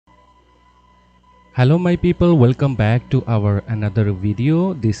Hello my people, welcome back to our another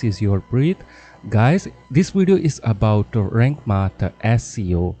video. This is your Preet. Guys, this video is about Rank Math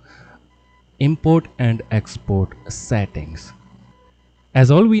SEO import and export settings.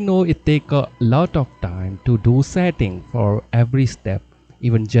 As all we know, it takes a lot of time to do setting for every step,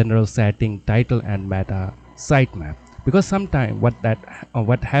 even general setting, title and meta, sitemap. Because sometimes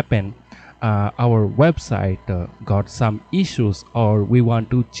what happened, our website got some issues, or we want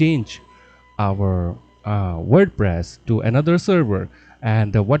to change our Wordpress to another server,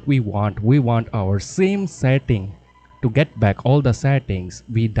 and what we want our same setting to get back all the settings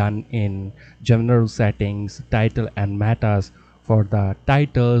we done in general settings, title and metas for the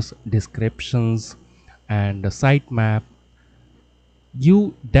titles, descriptions and the sitemap.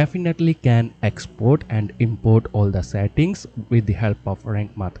 You definitely can export and import all the settings with the help of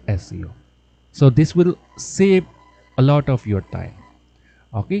Rank Math SEO. So this will save a lot of your time.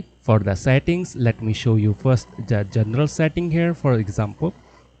 Okay, for the settings, let me show you first the general setting here. For example,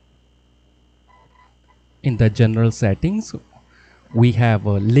 in the general settings, we have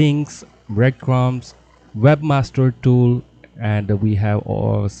links, breadcrumbs, webmaster tool, and we have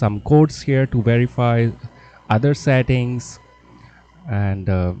some codes here to verify other settings, and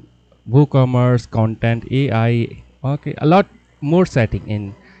WooCommerce, content, AI. Okay, a lot more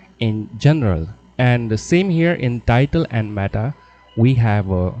setting in general. And the same here in title and meta, we have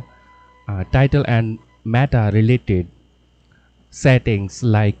title and meta related settings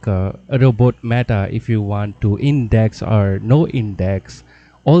like robot meta. If you want to index or no index,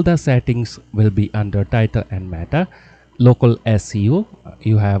 all the settings will be under title and meta. Local SEO,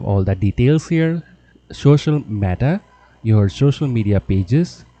 you have all the details here. Social meta, your social media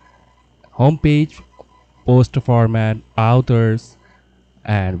pages, homepage, post format, authors,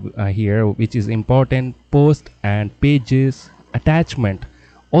 and here, which is important, post and pages, attachment.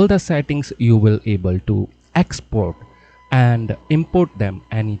 All the settings you will able to export and import them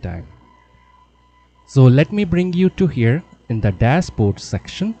anytime. So let me bring you to here in the dashboard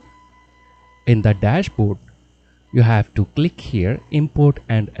section. In the dashboard, you have to click here import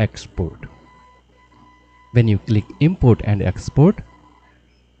and export. When you click import and export,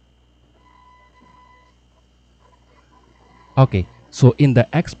 okay, so in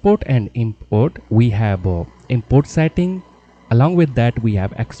the export and import, we have import setting. Along with that, we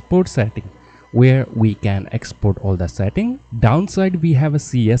have export setting, where we can export all the setting. Downside, we have a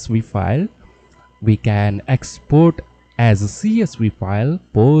CSV file. We can export as a CSV file,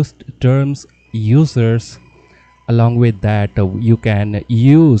 post, terms, users. Along with that, you can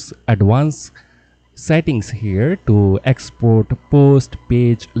use advanced settings here to export post,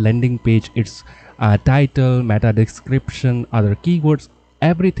 page, landing page, its title, meta description, other keywords,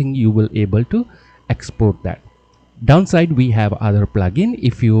 everything you will able to export that. Downside, we have other plugin.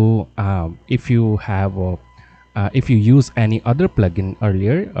 If you use any other plugin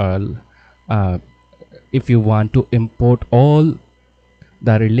earlier, if you want to import all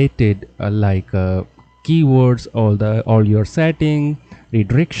the related keywords, all your setting,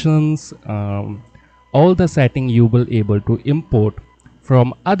 redirections, all the setting you will able to import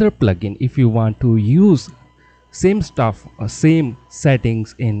from other plugin. If you want to use same stuff, same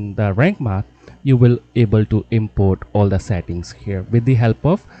settings in the Rank Math, you will able to import all the settings here with the help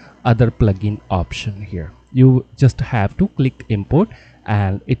of other plugin option here. You just have to click import,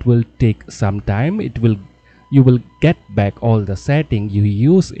 and it will take some time. You will get back all the setting you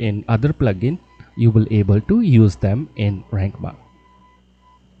use in other plugin. You will able to use them in Rank Math.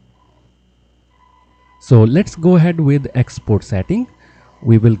 So let's go ahead with export setting.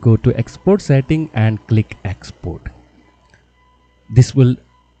 We will go to export setting and click export. This will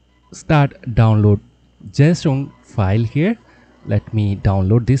start download JSON file here. Let me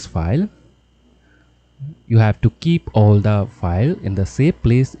download this file. You have to keep all the file in the safe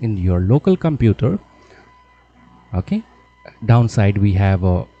place in your local computer. Okay. Downside, we have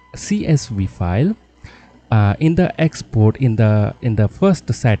a CSV file. In the export, in the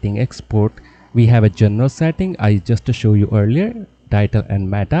first setting export, we have a general setting I just show you earlier, title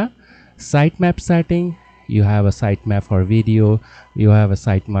and meta. Sitemap setting, you have a sitemap for video, you have a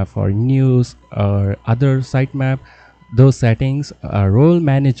sitemap for news or other sitemap. Those settings are role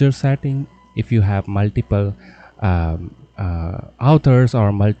manager setting. If you have multiple authors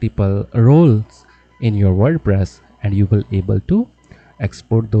or multiple roles in your WordPress, and you will able to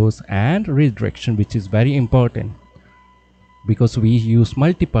export those. And redirection, which is very important because we use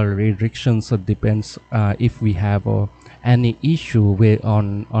multiple redirections. So depends if we have any issue with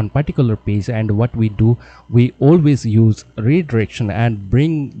on particular page, and what we do, we always use redirection and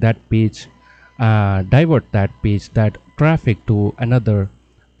bring that page, divert that page, that traffic to another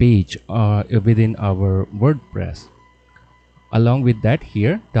page within our WordPress. Along with that,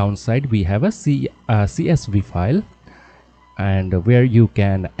 here downside we have a CSV file, and where you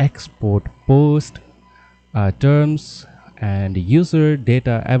can export post terms and user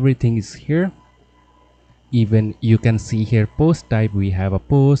data. Everything is here. Even you can see here post type, we have a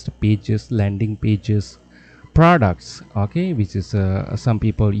post, pages, landing pages, products, okay, which is some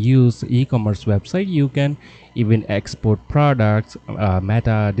people use e-commerce website. You can even export products,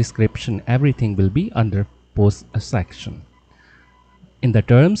 meta description. Everything will be under post section. In the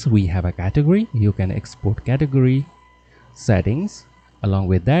terms, we have a category. You can export category settings. Along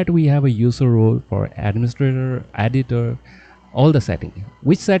with that, we have a user role for administrator, editor, all the setting.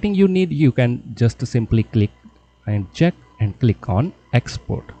 Which setting you need, you can just simply click and check and click on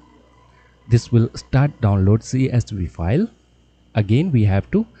export. This will start download CSV file. Again, we have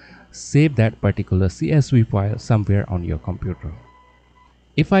to save that particular CSV file somewhere on your computer.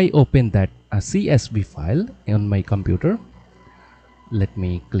 If I open that CSV file on my computer, let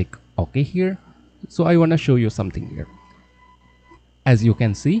me click OK here. So I want to show you something here. As you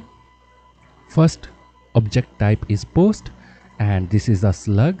can see, first object type is post, and this is a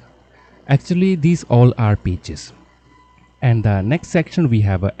slug. Actually, these all are pages. And the next section, we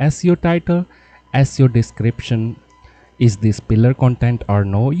have a SEO title, SEO description. Is this pillar content or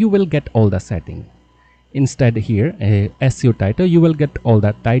no? You will get all the setting. Instead here, a SEO title, you will get all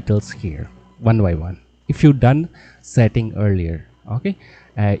the titles here one by one. If you done setting earlier, okay.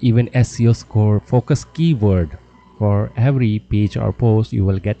 Even SEO score, focus keyword for every page or post you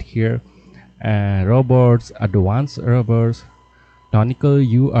will get here. Robots, advanced robots, tonical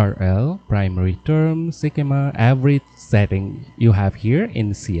URL, primary term, schema, every setting you have here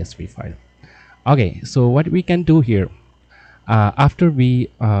in CSV file. Okay, so what we can do here, after we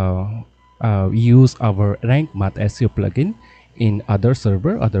use our rank Math SEO plugin in other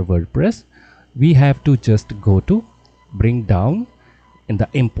server, other WordPress, we have to just go to bring down in the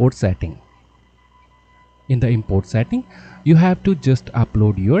import setting. In the import setting, you have to just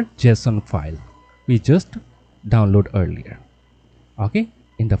upload your JSON file we just download earlier. Okay,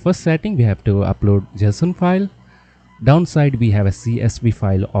 in the first setting, we have to upload JSON file. Downside, we have a CSV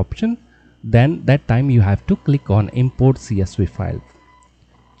file option. Then that time you have to click on import CSV file.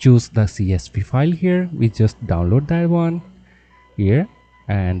 Choose the CSV file here. We just download that one here,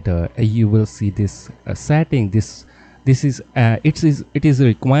 and you will see this setting. It is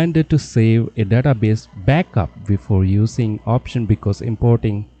required to save a database backup before using option, because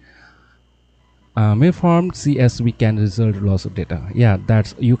importing malformed CSV can result loss of data. Yeah,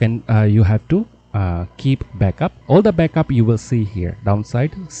 that's you can you have to keep backup. All the backup you will see here.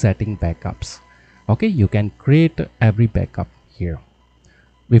 Downside, setting backups. Okay, you can create every backup here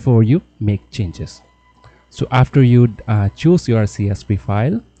before you make changes. So after you choose your CSV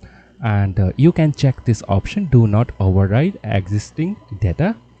file, and you can check this option, do not override existing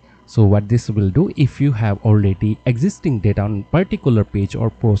data. So what this will do, if you have already existing data on particular page or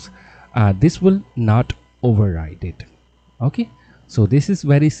post, this will not override it. Okay, so this is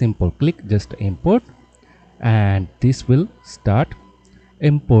very simple. Click just import, and this will start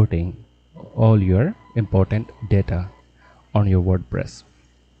importing all your important data on your WordPress.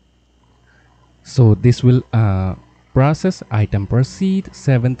 So this will process item proceed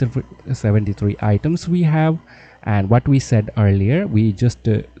 73 items we have, and what we said earlier, we just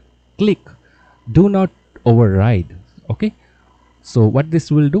click do not override. Okay, so what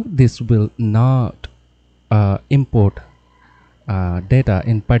this will do, this will not import data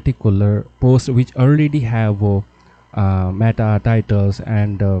in particular post which already have meta titles,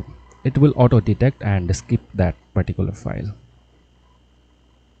 and it will auto detect and skip that particular file.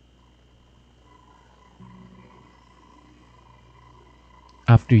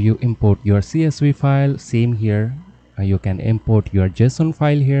 After you import your CSV file, same here, you can import your JSON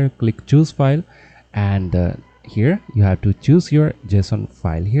file here. Click choose file, and here you have to choose your JSON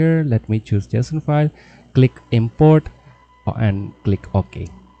file here. Let me choose JSON file. Click import and click OK.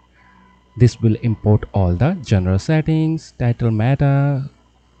 This will import all the general settings, title, meta,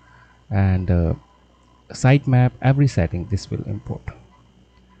 and sitemap, every setting this will import.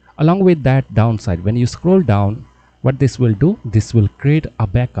 Along with that, downside, when you scroll down, what this will do, this will create a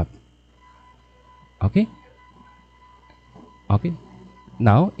backup. Okay,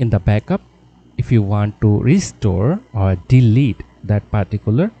 now in the backup, if you want to restore or delete that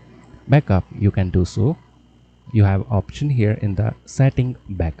particular backup, you can do so. You have option here in the setting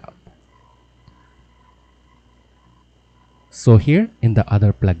backup. So here in the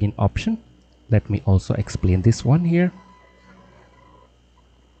other plugin option, let me also explain this one here.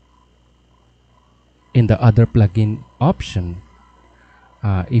 In the other plugin option,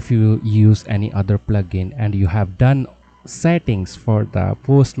 if you use any other plugin and you have done settings for the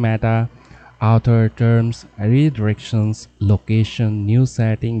post meta, author terms, redirections, location, new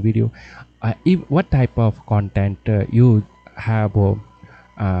setting, video, if what type of content you have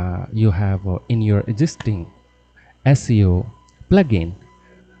in your existing SEO plugin,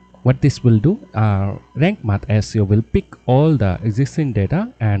 what this will do, rank math SEO will pick all the existing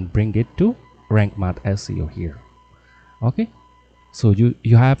data and bring it to rank math SEO here. Okay, so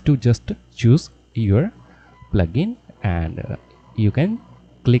you have to just choose your plugin, and you can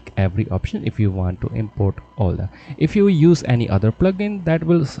click every option if you want to import all the. If you use any other plugin, that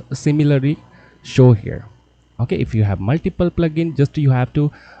will similarly show here. Okay, if you have multiple plugin, just you have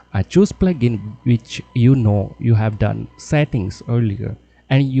to choose plugin which you know you have done settings earlier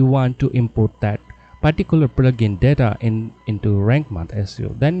and you want to import that particular plugin data into rank math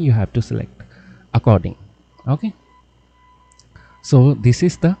SEO, then you have to select according. Okay, so this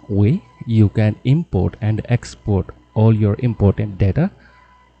is the way you can import and export all your important data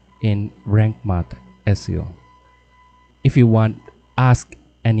in rank math SEO. If you want ask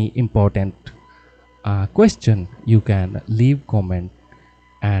any important question, you can leave comment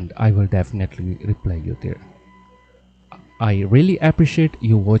and I will definitely reply you there. I really appreciate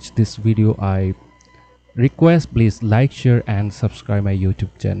you watch this video. I request please like, share and subscribe my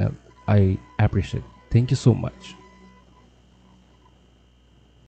YouTube channel. I appreciate. Thank you so much.